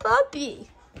at the puppy.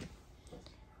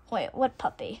 Wait, what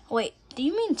puppy? Wait, do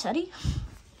you mean Teddy?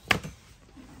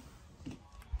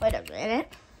 Wait a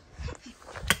minute.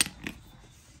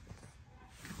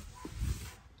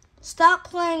 Stop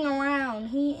playing around.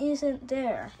 He isn't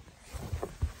there.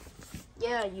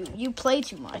 Yeah, you play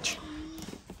too much.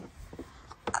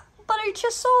 But I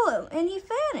just saw him, and he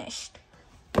vanished.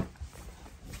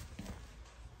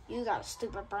 You got a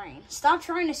stupid brain. Stop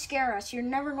trying to scare us. You're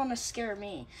never going to scare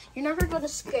me. You're never going to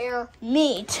scare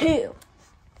me, too.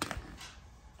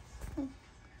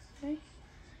 Okay.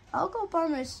 I'll go by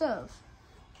myself.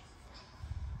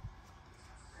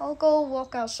 I'll go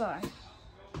walk outside.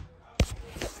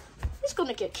 He's going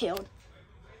to get killed.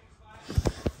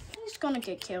 He's going to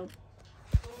get killed.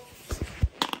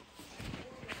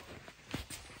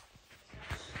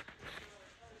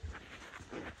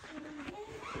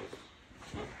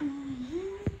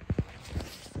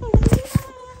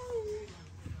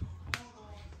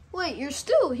 Wait, you're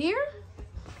still here?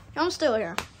 I'm still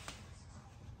here.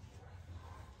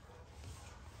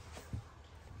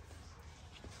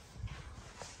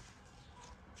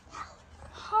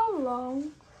 How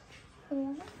long?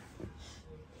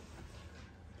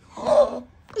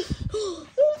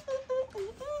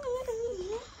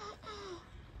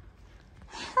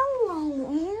 How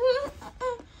long?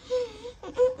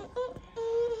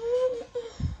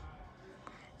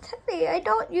 Teddy, I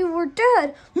thought you were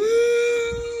dead.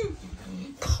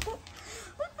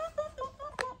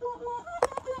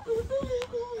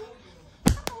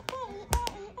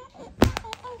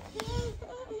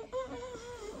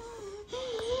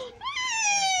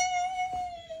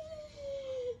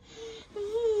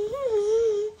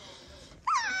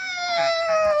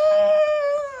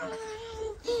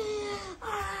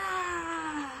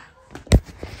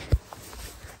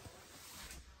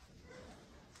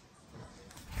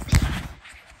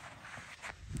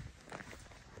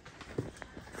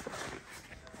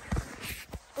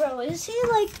 Bro, is he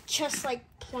just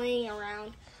playing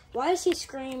around? Why is he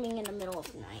screaming in the middle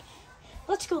of the night?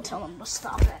 Let's go tell him to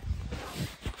stop it.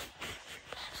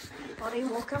 Buddy,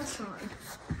 walk outside.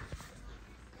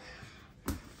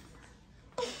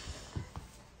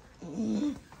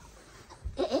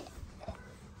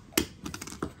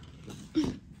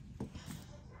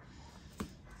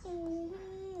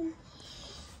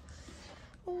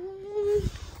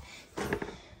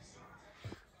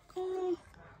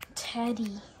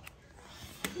 Teddy.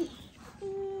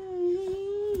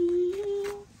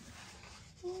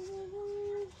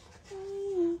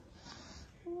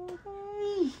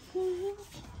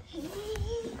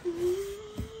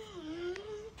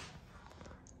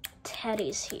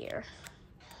 Teddy's here.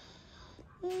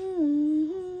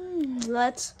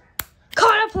 Let's call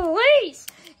the police!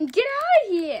 Get out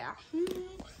of here.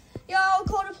 Yeah, I'll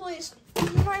call the police.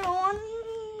 911.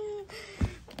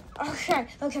 Okay.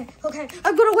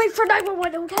 I'm gonna wait for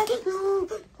 911, okay?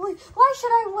 Wait, why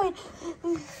should I wait?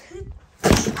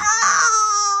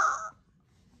 Ah!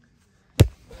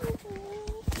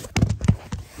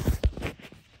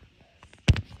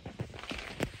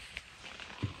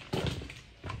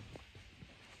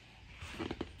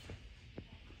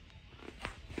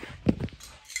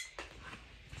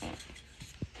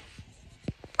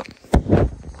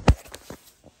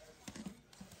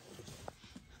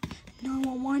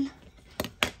 911.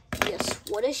 Yes,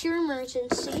 what is your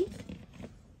emergency?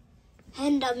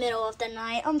 In the middle of the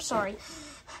night. I'm sorry.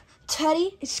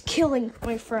 Teddy is killing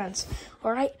my friends.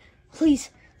 Alright? Please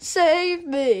save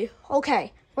me.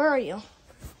 Okay, where are you?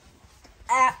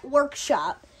 At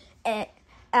workshop. At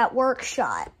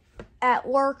workshop. At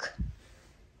workshop.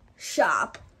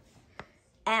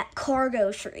 At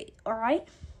Cargo Street. Alright?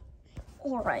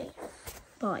 Alright.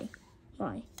 Bye.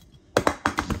 Bye.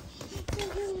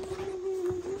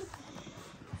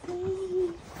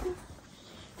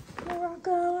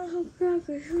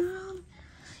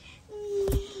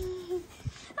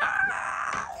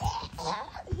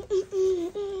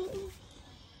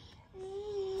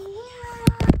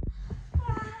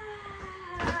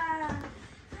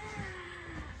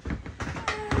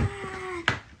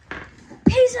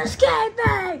 He's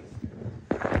escaping!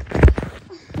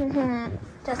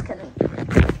 Just kidding.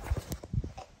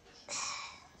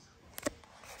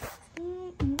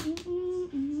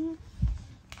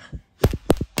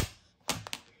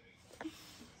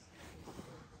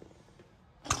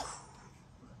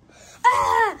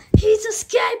 He's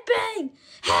escaping!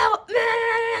 Help me!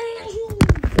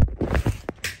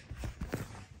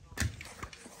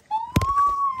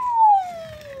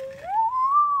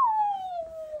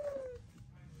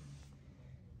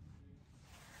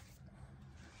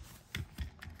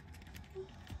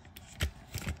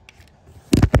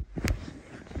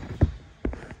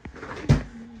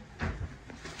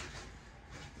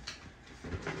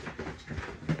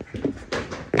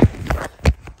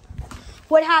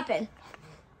 What happened?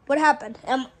 What happened?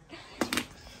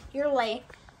 You're late.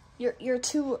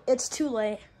 It's too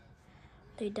late.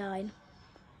 They died.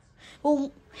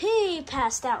 Well, he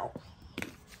passed out.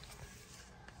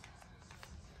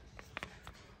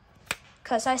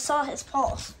 'Cause I saw his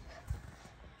pulse.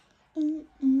 One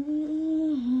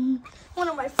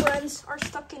of my friends are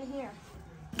stuck in here.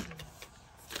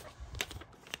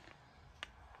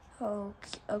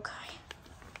 Okay.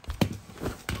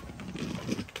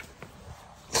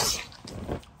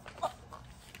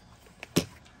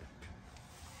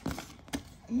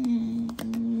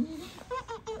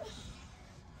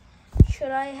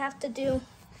 Should I have to do?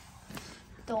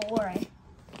 Don't worry.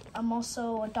 I'm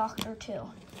also a doctor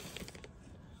too.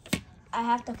 I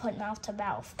have to put mouth to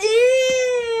mouth.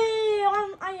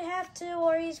 I have to,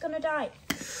 or he's gonna die.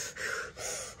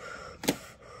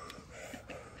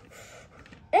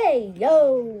 Hey,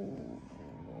 yo.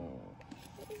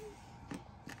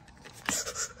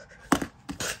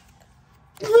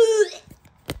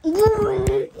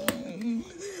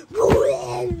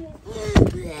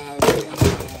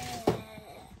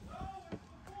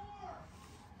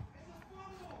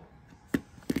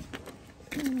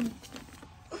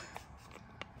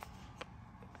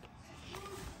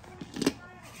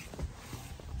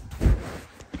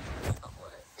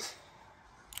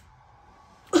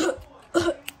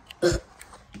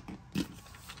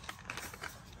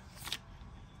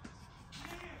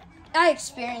 I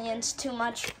experienced too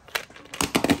much.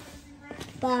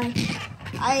 Bye.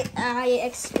 I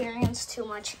experienced too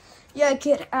much. Yeah,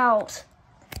 get out.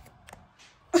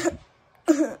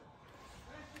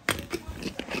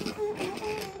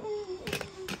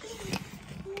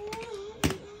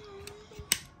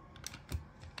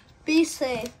 Be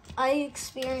safe. I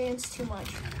experienced too much.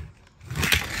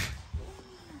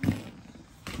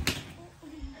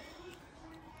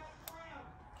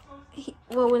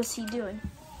 What was he doing?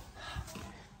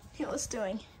 He was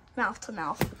doing mouth to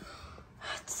mouth.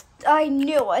 I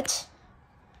knew it.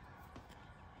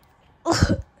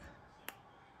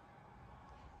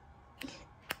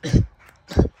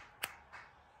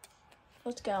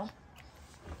 Let's go.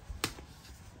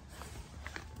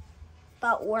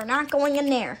 But we're not going in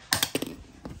there.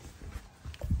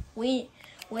 We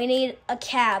need a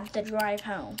cab to drive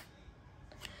home.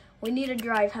 We need to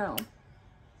drive home.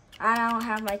 I don't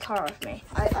have my car with me.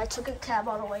 I took a cab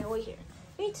all the way over here.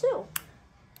 Me too.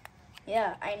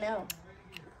 Yeah, I know.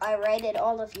 I rated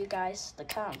all of you guys to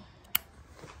come.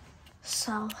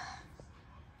 So,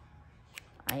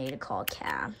 I need to call a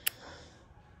cab.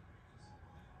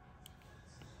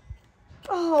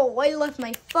 Oh, I left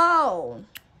my phone.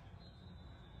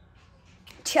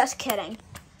 Just kidding.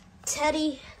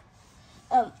 Teddy,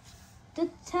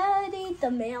 did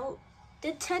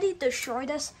Teddy destroy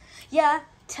this? Yeah,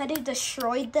 Teddy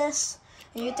destroyed this.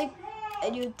 And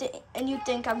you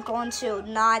think I'm going to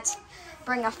not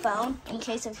bring a phone in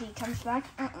case if he comes back?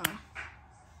 Okay.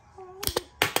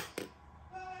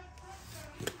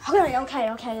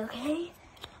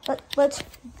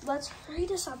 Let's hurry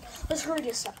this up.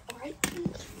 All right?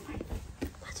 Let's be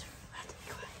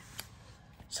quiet.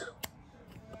 So,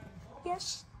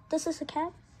 yes, this is a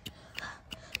cab.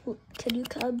 Can you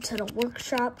come to the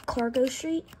workshop, Cargo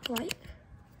Street? Right?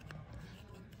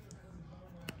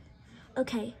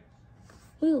 Okay,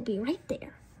 we will be right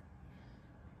there.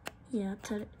 Yeah,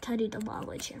 Teddy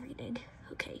demolish everything.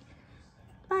 Okay,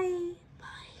 bye.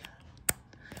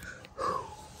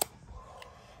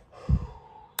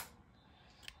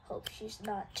 Hope she's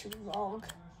not too long.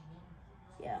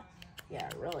 Yeah, I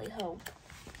really hope.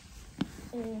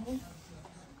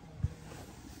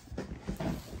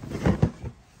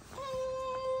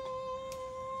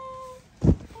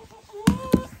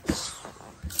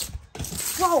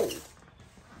 Whoa!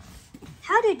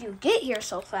 How did you get here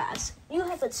so fast? You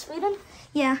have it, Sweden?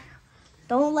 Yeah.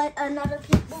 Don't let another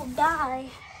people die.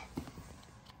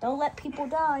 Don't let people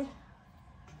die.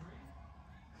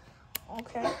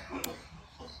 Okay.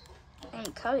 I'm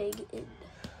coming.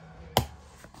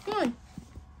 Come on,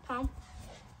 Tom.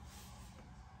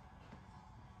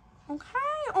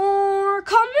 Okay, or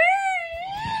come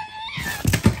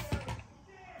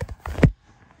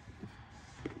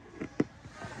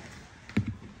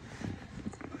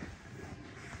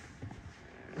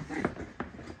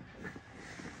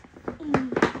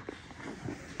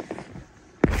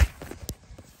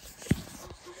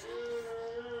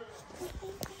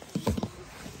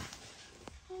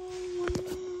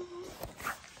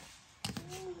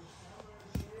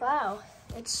Wow,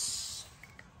 it's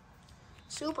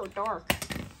super dark.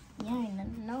 Yeah, I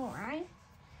know, right?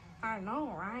 I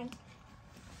know, right?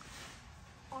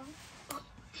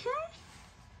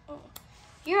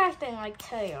 You're acting like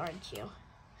Teddy, aren't you?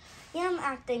 Yeah, I'm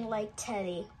acting like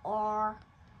Teddy, or...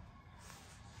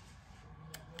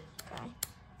 Okay.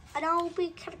 I don't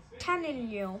be pretending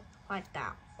you like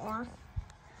that, or...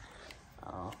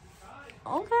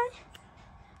 Okay.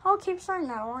 I'll keep saying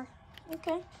that, or...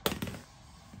 Okay.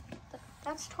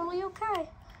 That's totally okay.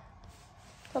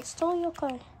 That's totally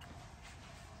okay.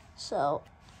 So,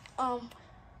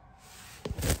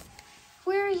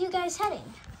 where are you guys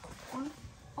heading?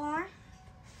 Or?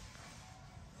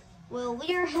 Well,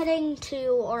 we are heading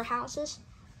to our houses.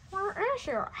 Where is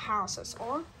your houses,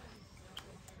 or?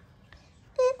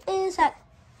 It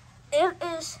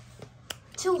is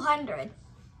 200.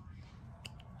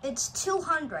 It's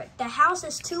 200. The house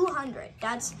is 200.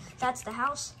 That's the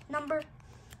house number.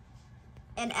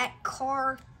 And at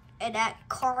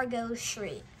Cargo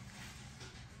Street.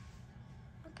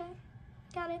 Okay,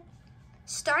 got it.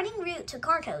 Starting route to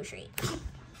Cargo Street.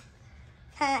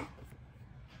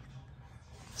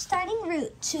 Starting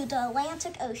route to the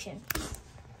Atlantic Ocean.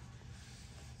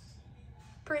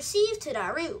 Proceed to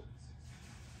the route.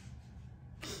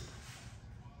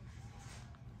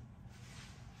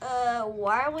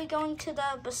 Why are we going to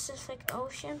the Pacific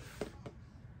Ocean?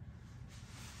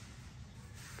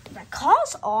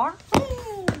 Because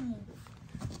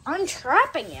I'm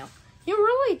trapping you. You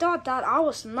really thought that I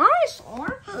was nice,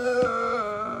 or?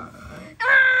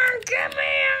 Get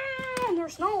me out!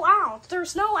 There's no out.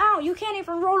 There's no out. You can't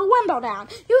even roll the window down.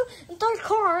 The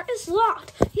car is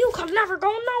locked. You can never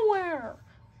go nowhere.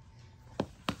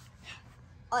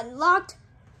 Unlocked.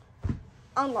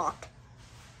 Unlocked.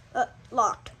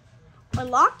 Locked.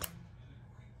 Unlocked.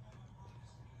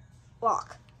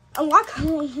 Lock. Unlock. How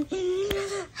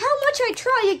much I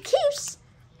try, it keeps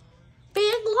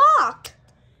being locked.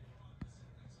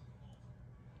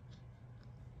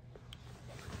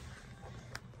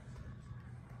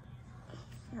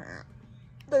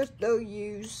 There's no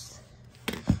use.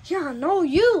 Yeah, no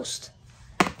use.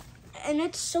 And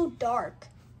it's so dark.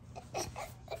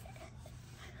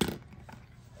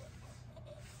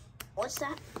 What's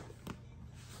that?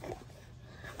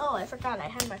 Oh, I forgot I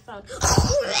had my phone.